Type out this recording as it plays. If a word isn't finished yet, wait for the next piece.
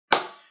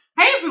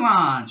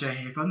Everyone, Jay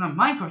here from the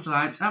Minecraft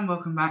Alliance and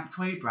welcome back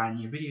to a brand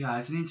new video,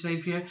 guys. And in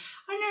today's video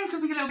I'm doing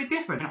something a little bit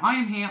different, and I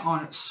am here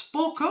on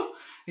Sporcle.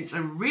 It's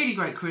a really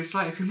great quiz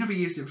site. If you've never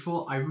used it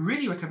before, I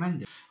really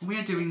recommend it. And we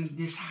are doing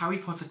this Harry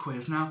Potter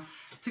quiz. Now,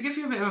 to give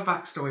you a bit of a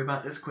backstory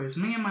about this quiz,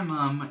 me and my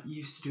mum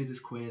used to do this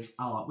quiz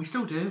a lot. We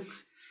still do,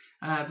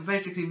 but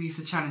basically we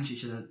used to challenge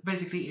each other.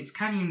 Basically, it's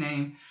can you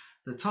name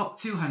the top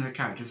 200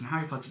 characters in the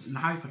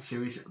Harry Potter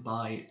series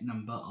by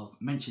number of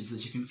mentions.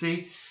 As you can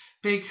see,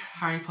 big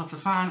Harry Potter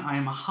fan. I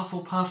am a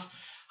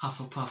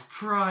Hufflepuff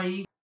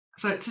pride.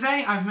 So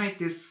today I've made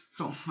this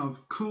sort of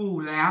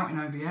cool layout in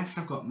OBS.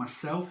 I've got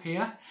myself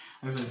here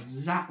over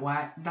that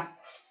way.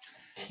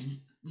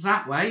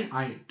 That way,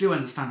 I do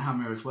understand how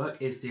mirrors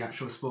work, is the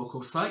actual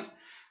Sporcle site.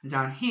 And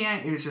down here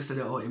is just a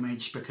little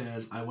image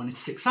because I wanted to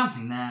stick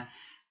something there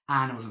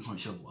and I wasn't quite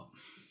sure what.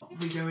 The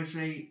video is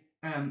a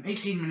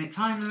 18-minute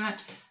time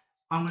limit.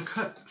 I'm going to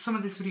cut some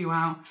of this video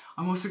out.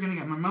 I'm also going to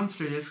get my mum to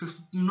do this because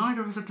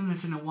neither of us have done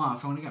this in a while.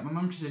 So I want to get my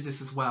mum to do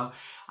this as well.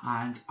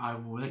 And I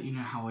will let you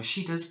know how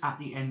she does at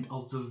the end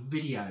of the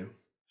video.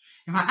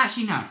 In fact,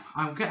 actually no.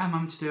 I will get her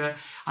mum to do it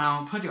and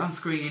I'll put it on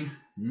screen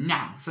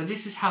now. So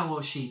this is how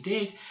well she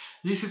did.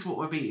 This is what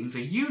we're beating. So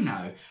you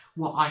know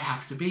what I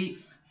have to beat,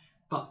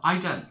 but I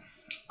don't.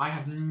 I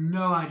have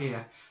no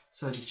idea.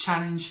 So the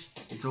challenge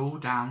is all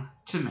down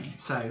to me.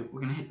 So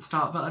we're going to hit the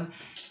start button.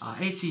 Our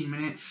 18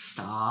 minutes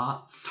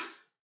starts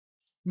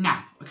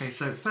now. Okay,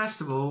 so first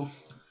of all,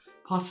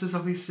 Potters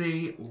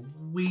obviously,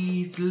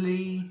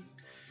 Weasley,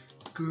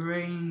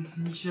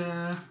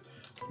 Granger,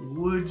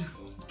 Wood,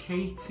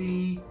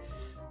 Katie,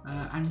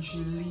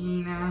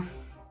 Angelina,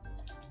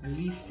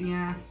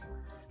 Alicia,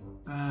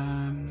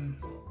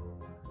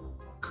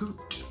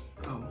 Coot,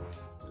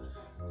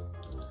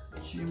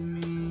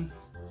 Jimmy,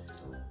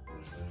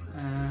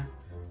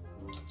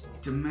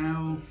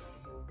 Demelza,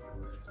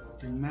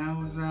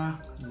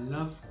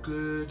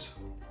 Lovegood,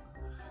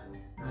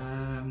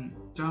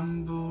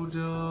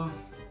 Dumbledore,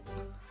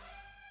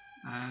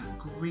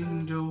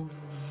 Grindelwald,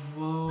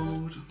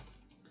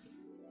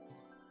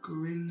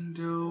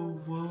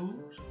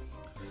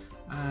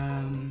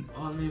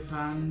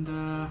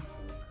 Ollivander,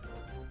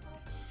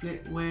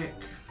 Flitwick,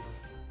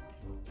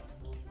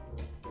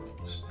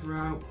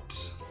 Sprout,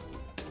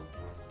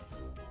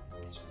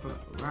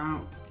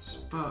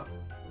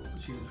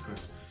 Jesus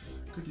Christ,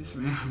 goodness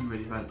me, I'm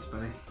really bad at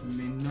spelling.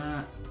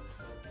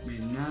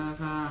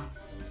 Minerva,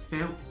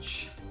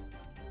 Filch,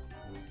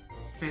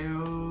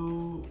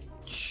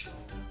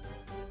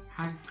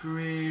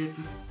 Hagrid,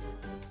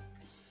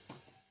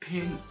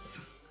 Pince,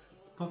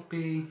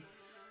 Poppy,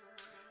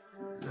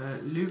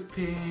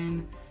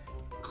 Lupin,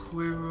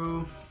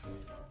 Quirrell,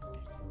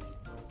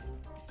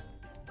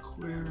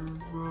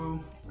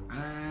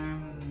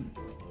 and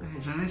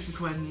this is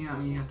when you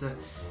have the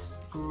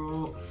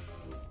Grawp,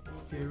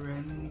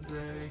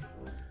 Firenze,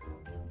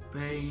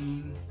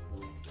 Bane,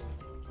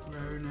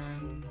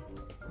 Ronan,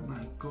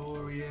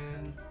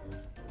 Magorian,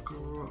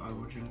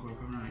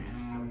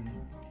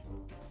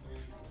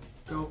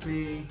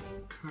 Dobby,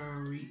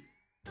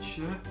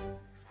 Curriacher.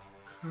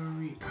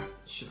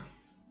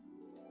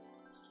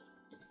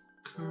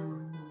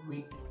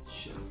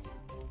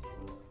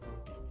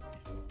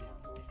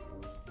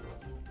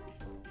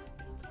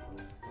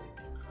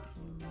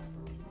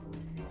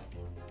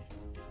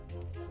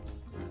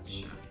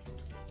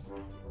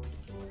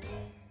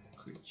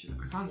 I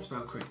can't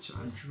spell creature,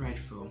 I'm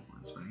dreadful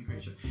at spelling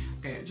creature.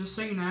 Okay, just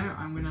so you know,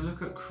 I'm going to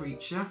look at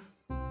creature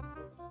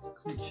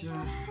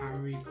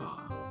Harry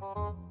Potter.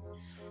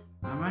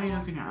 I'm only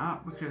looking it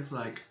up because,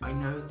 like, I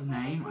know the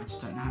name, I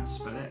just don't know how to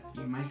spell it.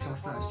 You may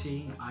class that as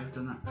cheating, I've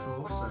done that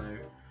before, so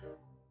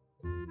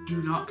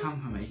do not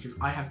come for me because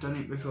I have done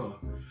it before.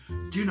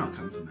 Do not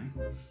come for me.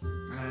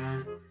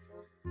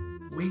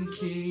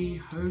 Winky,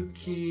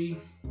 Hokey,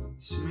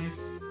 Smith,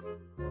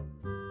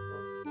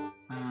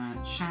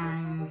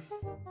 Chang,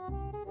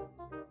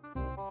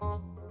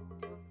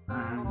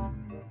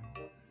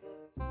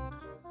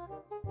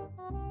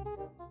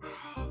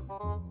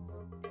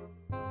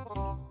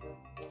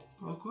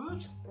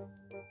 awkward?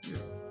 Yeah.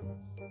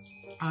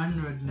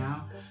 100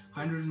 now,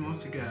 100 more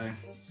to go.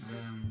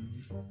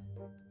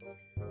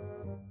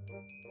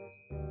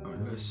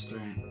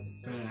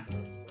 Lestrange,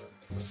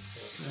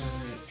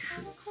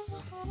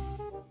 Bellatrix,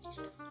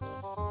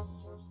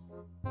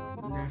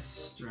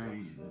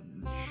 Lestrange,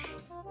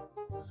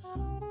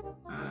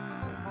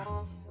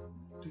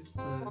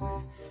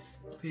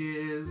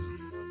 Piers,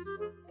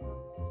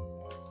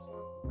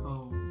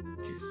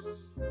 Focus,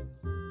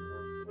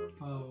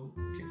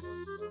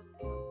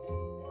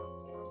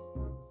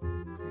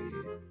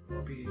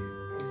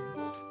 Piers,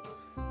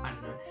 I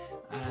don't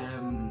know.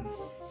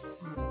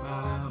 What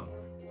about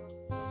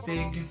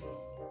Fig,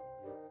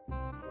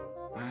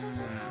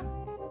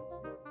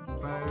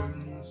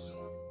 Bones,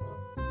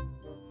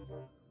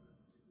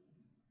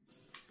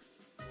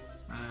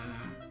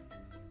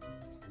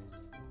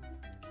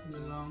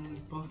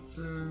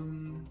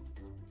 Longbottom,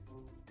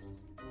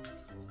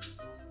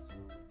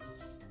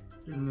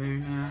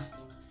 Luna,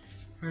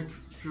 Red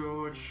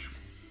George,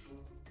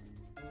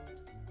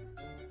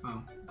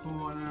 Oh,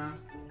 Corner,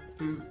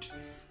 Boot,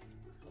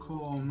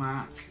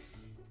 Cormac,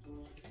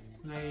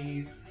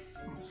 Lays.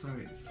 So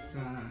it's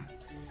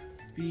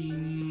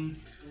Beanie,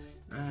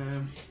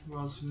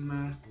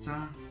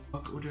 Rosmerta.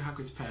 We'll do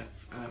Hagrid's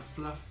pets.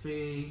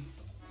 Fluffy,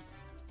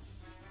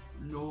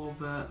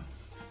 Norbert,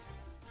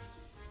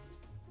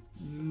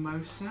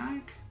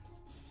 Mosag.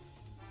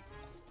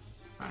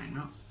 Fine,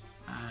 not.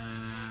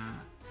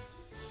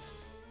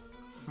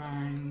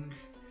 Fang,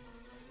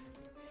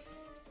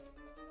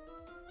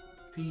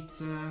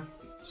 Peter,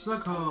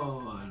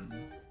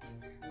 Slughorn.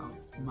 Oh,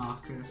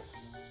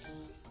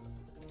 Marcus,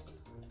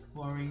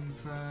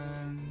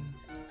 Warrington,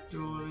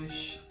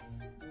 Dawlish,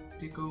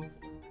 Diggle,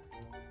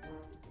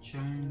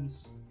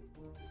 Jones,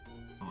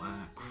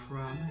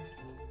 Crumb,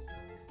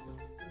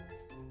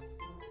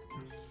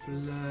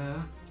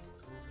 Fleur,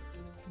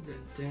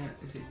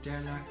 is it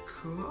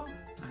Delacour? I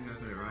think I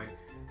got it right.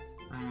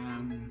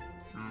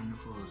 And of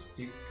course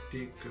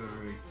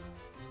Diggory,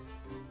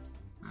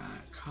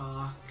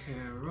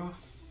 Karkaroff,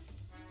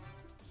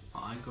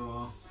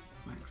 Igor,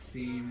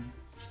 Maxime.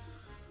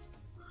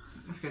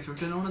 Okay, so we've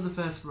done all of the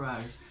first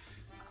row.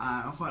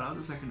 I'll quite like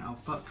the second. Oh,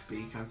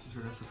 Buckbeak, I've just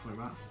realised I forgot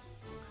about.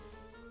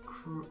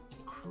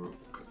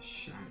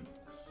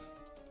 Crookshanks,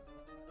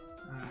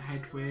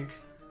 Hedwig,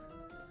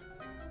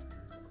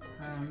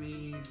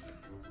 Hermes,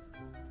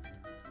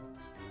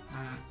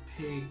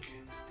 Pig,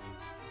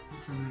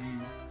 what's her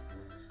name?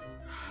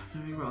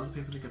 Let me got other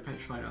people to get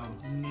petrified. Oh,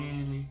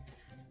 nearly.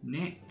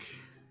 Nick,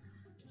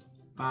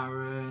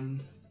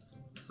 Baron,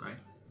 sorry,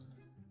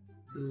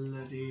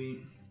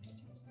 Bloody,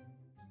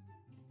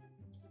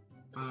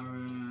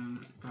 Baron,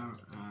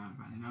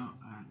 no,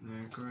 the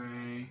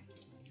Grey,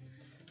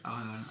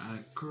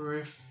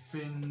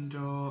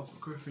 Gryffindor,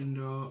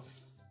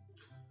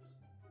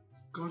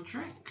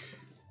 Godric,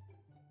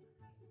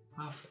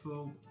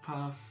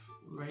 Hufflepuff,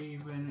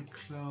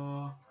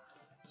 Ravenclaw,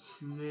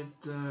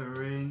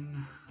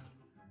 Slytherin,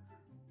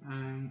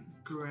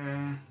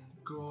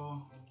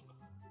 Gregorevich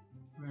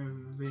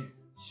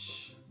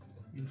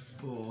in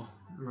 4,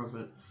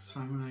 Roberts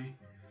family.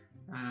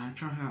 I'm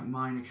trying to think about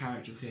minor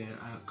characters here.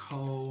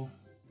 Cole,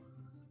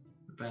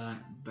 Bella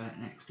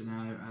next to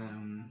know.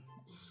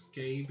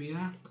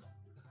 Scabia,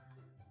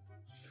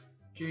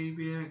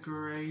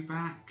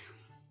 Greyback.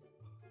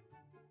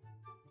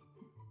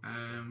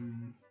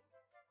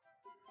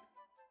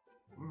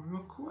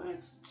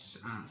 Rookwood.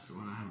 That's the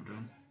one I haven't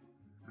done.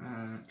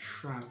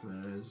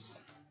 Travers.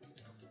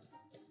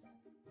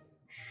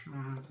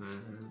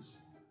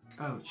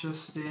 Oh,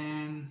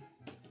 Justin,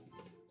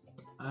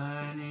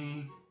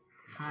 Ernie,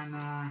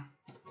 Hannah,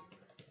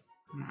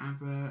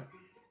 Abbott,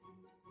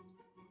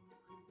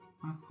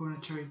 Michael Corner,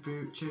 Cherry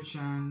Boot, Cho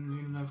Chan,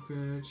 Luna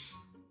Lovegood.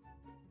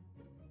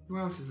 Who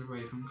else is a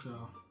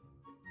Ravenclaw?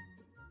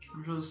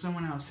 I'm sure there's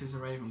someone else who's a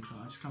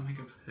Ravenclaw. I just can't think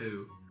of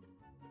who.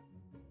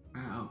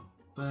 Oh,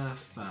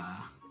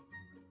 Bertha.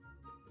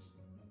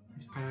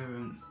 His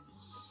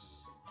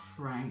parents,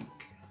 Frank.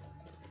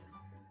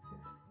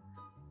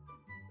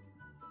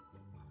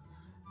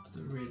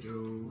 The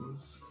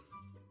Riddles.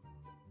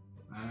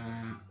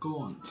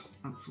 Gaunt.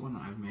 That's the one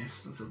that I've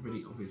missed. That's a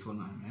really obvious one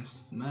that I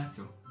missed.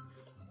 Myrtle.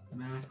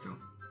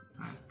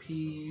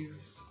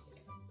 Peeves.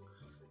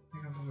 I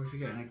think I'm probably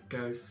forgetting a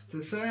ghost.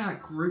 There's so many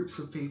like groups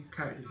of people,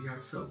 characters you have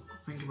to sort of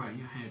think about in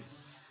your head.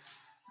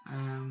 I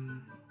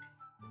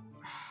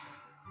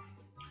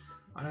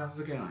know I'm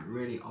forgetting like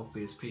really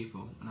obvious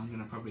people, and I'm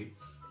gonna probably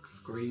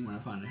scream when I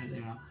find out who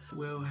they are.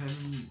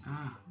 Wilhelm.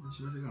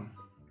 Where's it gone?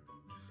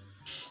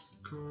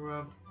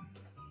 Grub.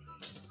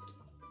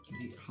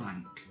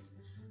 Plank.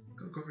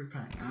 Got Godfrey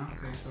Plank now.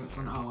 Okay, so that's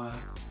one. Oh,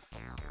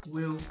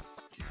 Will.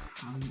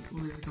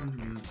 What is it going to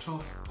be?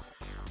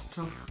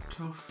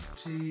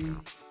 Tofty.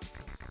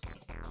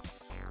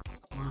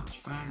 March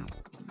Banks.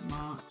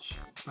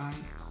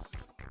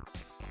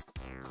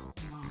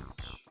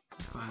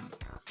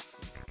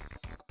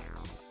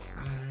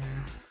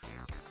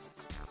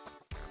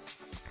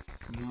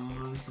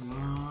 Come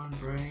on,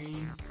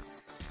 brain.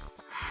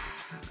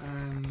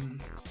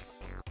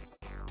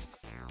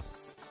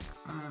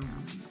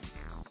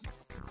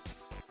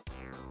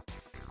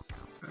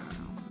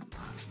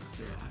 That's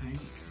it, I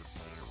think.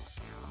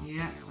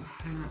 Yeah,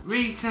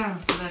 Rita,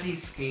 bloody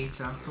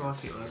Skeeter, of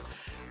course it was.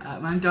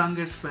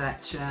 Mandungus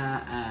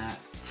Fletcher,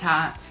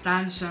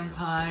 Stanchion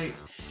Pipe,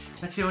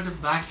 Matilda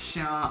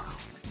Blackshot,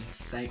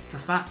 sake the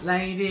fat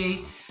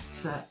lady,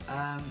 so,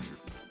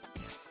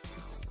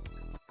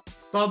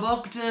 Bob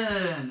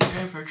Ogden,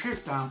 going for a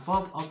trip down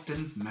Bob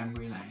Ogden's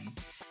memory lane.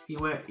 He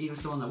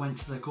was the one that went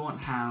to the Gaunt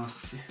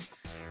House.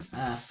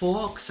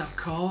 Forks, of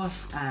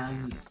course,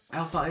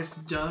 Elphire's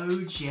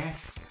Doge,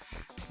 yes.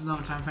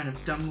 Long-time friend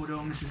of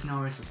Dumbledore, Mrs.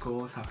 Norris, of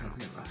course. How can I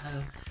forget about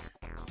her?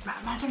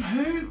 Madam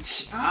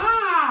Hooch!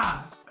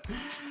 I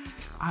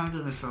haven't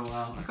done this for a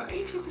while. I got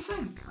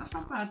 80%. That's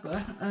not bad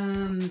though.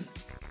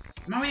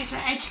 Marietta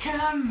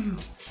Edgecombe!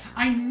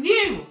 I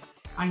knew!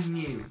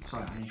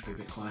 Sorry, I need to be a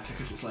bit quieter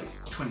because it's like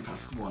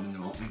 1:20 in the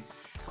morning.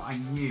 but I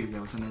knew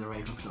there was another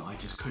Ravenclaw. I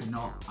just could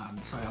not.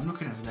 Sorry, I'm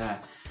looking over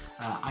there.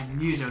 I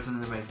knew there was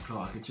another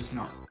Ravenclaw. I could just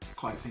not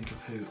quite think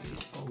of who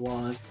it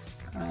was.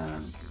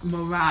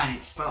 Moran,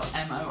 it's spelled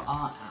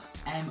M-O-R,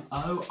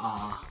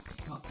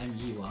 not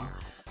M-U-R.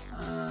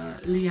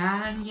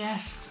 Leanne,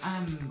 yes,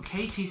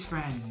 Katie's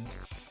friend,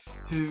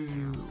 who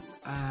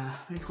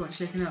is quite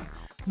shaken up.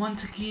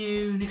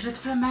 Montague, Nicholas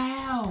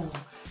Flamel.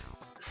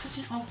 Such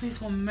an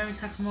obvious one. Mary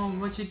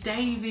Catamol. Roger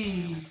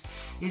Davies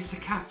is the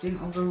captain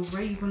of the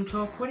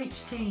Ravenclaw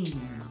Quidditch team,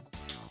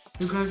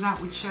 who goes out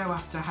with Cheryl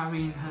after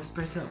Harry and her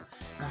split up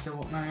after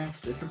what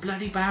Marietta does. The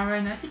Bloody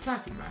Baron. I did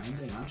type in Baron,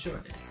 didn't I? I'm sure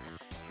I did.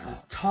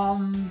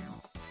 Tom.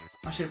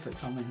 I should have put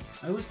Tom in.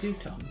 I always do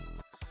Tom.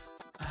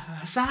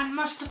 Hassan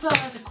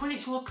Mustafa, the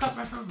Quidditch World Cup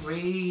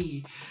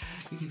referee.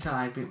 You can tell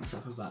I beat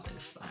myself about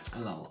this like, a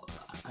lot.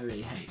 I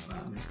really hate that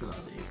I missed a lot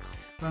of these.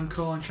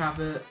 Runcorn,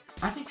 Travers.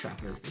 I think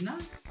Travers, didn't I?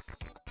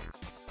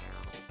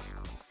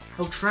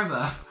 Oh, Trevor.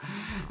 I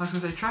was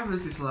going to say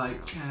Travers is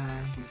like,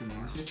 he's in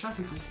there, so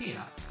Travers is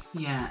here.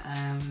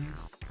 Yeah,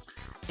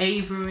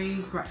 Avery,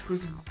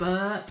 Brackles,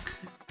 Burke.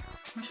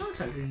 I'm sure I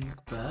typed in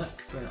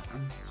Burke, but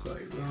I'm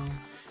sorry, wrong.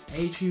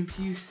 Adrian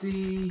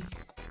Pusey,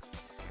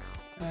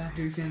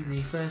 who's in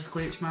the first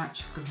Quidditch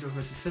match, Gryffindor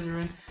vs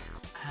Slytherin.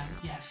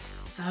 Yes,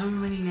 so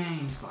many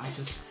names that I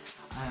just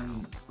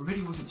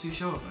really wasn't too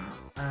sure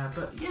about.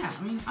 But yeah,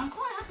 I mean, I'm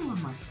quite happy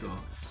with my score.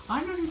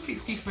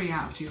 163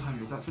 out of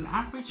 200. That's an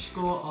average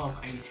score of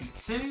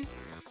 82.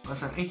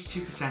 That's at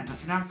 82%.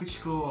 That's an average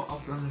score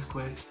of the this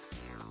quiz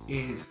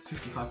is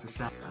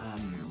 55%.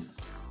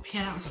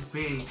 Yeah, that was a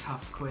really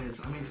tough quiz.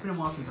 I mean, it's been a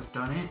while since I've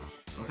done it,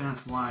 so I think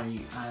that's why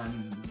I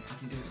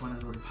can do this one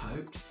as I would have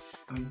hoped.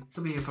 I mean,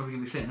 some of you are probably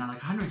going to be sitting there like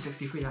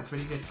 163, that's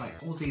really good. It's like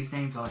all these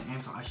names are like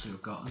names that I should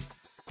have gotten,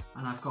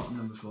 and I've gotten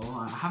them before.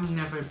 I have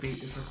never beat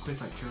this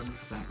quiz like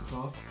 200%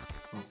 before,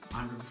 or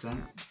 100%,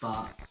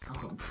 but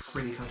I've gotten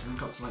pretty close. I've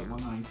got to like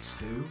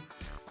 192,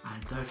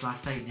 and those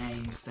last 8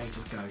 names, they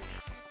just go,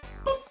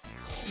 boop.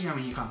 You know,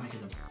 when you can't think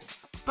of them.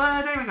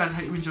 But anyway guys, I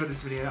hope you enjoyed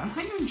this video, and I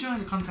hope you're enjoying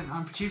the content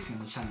I'm producing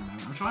on the channel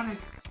now. I'm trying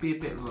to be a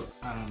bit of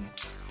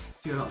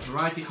do a lot of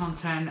variety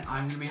content.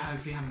 I'm going to be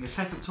hopefully having a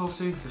setup tour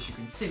soon, because as you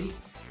can see,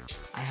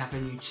 I have a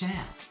new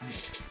chair, and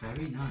it's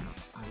very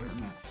nice, I will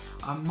admit.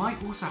 I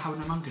might also have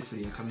an Among Us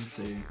video coming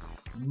soon.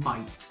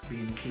 Might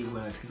being the key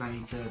word, because I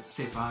need to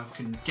see if I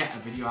can get a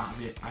video out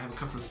of it. I have a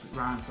couple of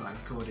rounds that I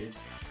recorded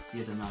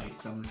the other night,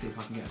 so I'm going to see if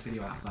I can get a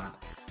video out of that.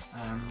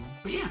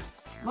 But yeah,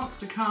 lots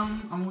to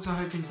come. I'm also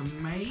hoping to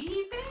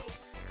maybe...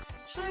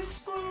 Should I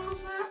spoil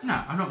that?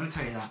 No, I'm not going to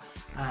tell you that.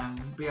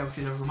 But yeah,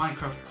 obviously there was a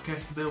Minecraft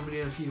guest to build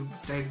video a few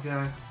days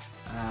ago.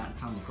 At the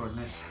time I'm recording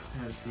this,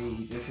 there's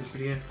this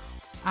video.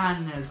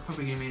 And there's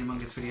probably going to be an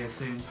Among Us video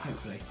soon,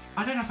 hopefully.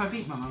 I don't know if I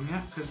beat my mum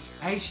yet, because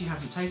A, she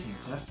hasn't taken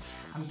the test,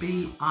 and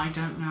B, I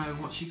don't know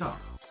what she got.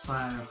 So,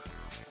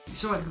 you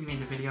saw at the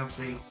beginning of the video,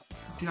 obviously,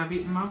 did I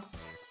beat my mum?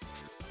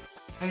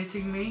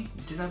 Editing me,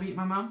 did I beat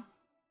my mum?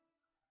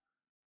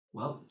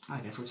 Well, I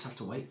guess we'll just have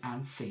to wait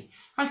and see.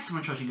 Thanks so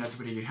much for watching guys. If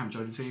you have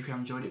enjoyed this video, if you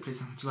have enjoyed it, please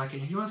don't forget to like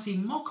it. If you want to see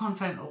more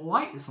content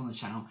like this on the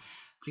channel,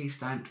 please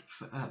don't...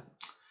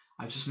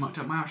 I just mucked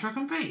up my outro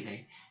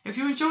completely. If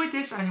you enjoyed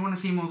this and you want to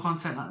see more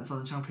content like this on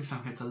the channel, please don't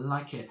forget to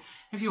like it.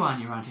 If you are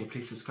new around here,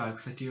 please subscribe,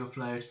 because I do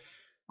upload...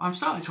 I'm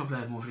starting to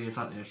upload more videos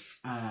like this,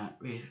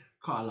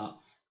 quite a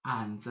lot.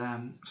 And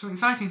some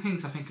exciting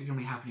things I think are going to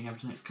be happening over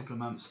the next couple of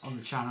months on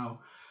the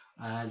channel.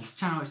 This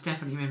channel is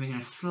definitely moving in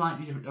a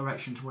slightly different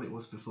direction to what it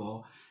was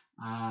before.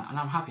 And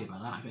I'm happy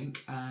about that, I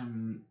think.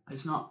 I'm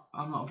not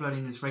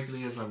uploading as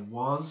regularly as I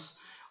was.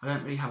 I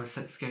don't really have a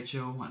set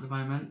schedule at the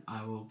moment.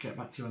 I will get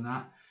back to you on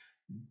that.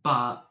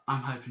 But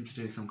I'm hoping to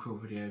do some cool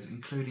videos,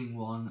 including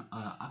one,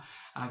 a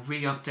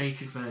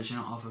re-updated version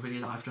of a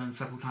video that I've done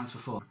several times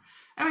before.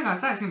 Anyway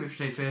guys, that's going to be for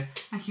today's video.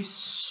 Thank you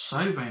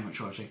so very much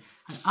for watching.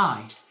 And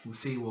I will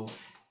see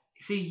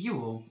you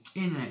all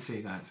in the next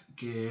video guys.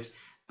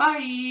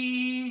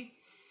 Goodbye!